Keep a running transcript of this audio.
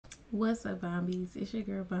What's up, Bombies? It's your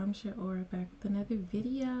girl Bombshell back with another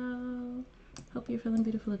video. Hope you're feeling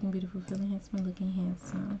beautiful, looking beautiful, feeling handsome, looking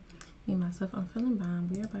handsome. Me myself, I'm feeling bomb.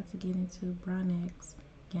 We're about to get into Brodnax,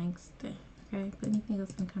 Gangsta. Okay, put anything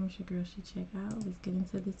else in the comments your girl should check out. Let's get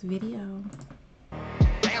into this video.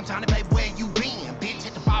 Damn, Johnny, baby, where you been? Bitch,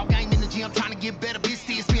 at the ball game in the gym, trying to get better. Bitch,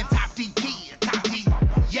 still spin top D kid, top D.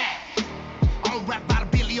 Yeah, I don't rap about a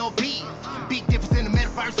Billy or B. Big difference in the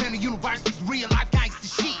metaverse and the universe. It's real life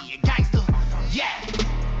gangsta shit, gangsta. Yeah,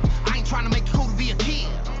 I ain't trying to make it cool to be a kid.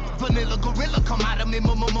 Vanilla gorilla come out of me,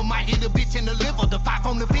 might hit a bitch in the liver. The 5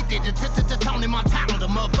 on the 50, the Tony Montana, the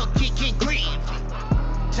motherfucker kicking green.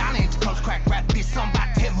 Johnny ain't the close crack rap, bitch.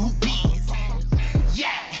 Somebody tell him who is.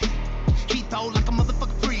 Yeah. He throw like a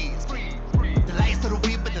motherfucker freeze. The last of the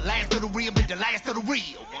real, but the last of the real, but the last of the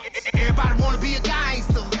real. Everybody wanna be a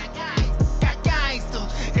gangster. Got gangster.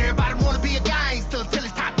 Everybody wanna be a gangster till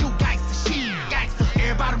it's time to do gangster shit. Gangster.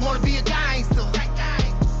 Everybody wanna be a gangster.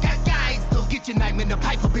 Got gangster. Get your name in the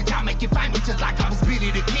paper, bitch. I'll make you famous just like I was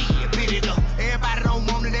Billy the Kid. Billy the. Everybody don't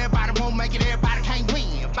want it. Everybody won't make it. Everybody can't win.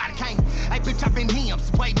 Everybody can't. Hey, bitch, I've been him.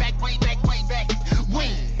 Way back.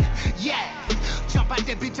 Win. Yeah. Jump out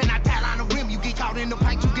that bitch and I tell on the rim. You get caught in the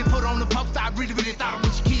paint, you get put on the post. I really thought it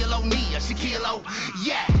was Shaquille O'Neal, Shaquille O.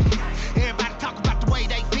 Yeah. Everybody talk about the way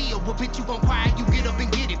they feel. Well, bitch, you gon' cry, you get up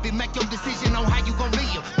and get it. Then make your decision on how you gon'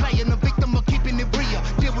 live. Playing the victim or keeping it real.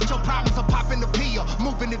 Deal with your problems or popping the pill.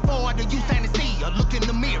 Moving it forward or you standing still. Look in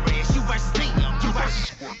the mirror, it's you versus them. You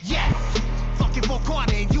versus, yeah. Fucking for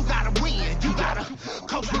quarter and you gotta win. You gotta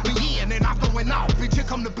coach with me in and I'm going off. Bitch, here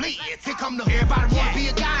come the bleed. Here come the. Everybody wanna be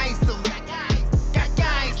a gangster.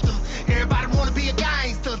 Everybody wanna be a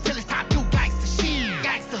gangster till it's time to do gangster shit.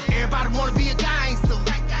 Gangster. Everybody wanna be a gangster.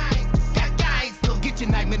 Got gangster. Get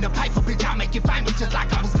your name in the paper, bitch. I'll make you famous just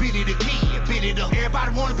like I was Billy the Kid. Billy the.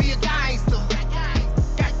 Everybody wanna be a gangster.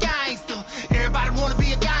 Got gangster. Everybody wanna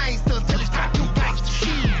be a gangster till it's time to do gangster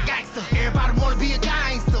shit. Gangster. Everybody wanna be a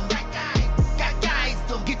gangster. Got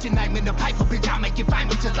gangster. Get your name in the paper, bitch. I'll make you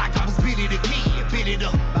famous just like I was Billy the Kid. Billy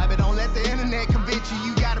the. Baby, don't let the internet convince you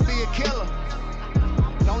you gotta be a killer.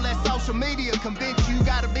 Don't let social media convince you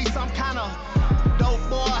gotta be some kind of dope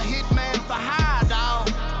boy, hitman for hire, dawg.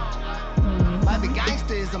 Baby,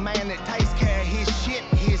 gangster is a man that takes care of his shit,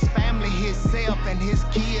 his family, himself, and his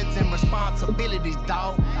kids and responsibilities,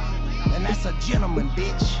 dawg. And that's a gentleman,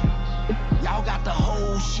 bitch. Y'all got the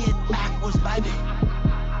whole shit backwards, baby.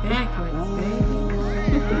 Backwards,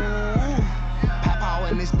 baby. Papa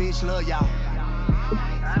and this bitch love y'all.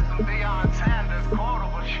 That's some Deion Sanders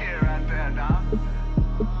quotable shit right there, dawg.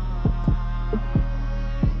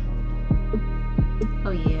 Oh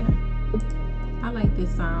yeah, I like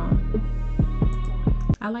this song.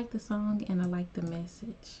 I like the song and I like the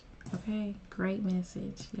message. Okay, great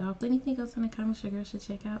message. Y'all, if anything else in the comments your girl should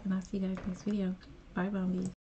check out, and I'll see you guys next video. Bye, Bombies.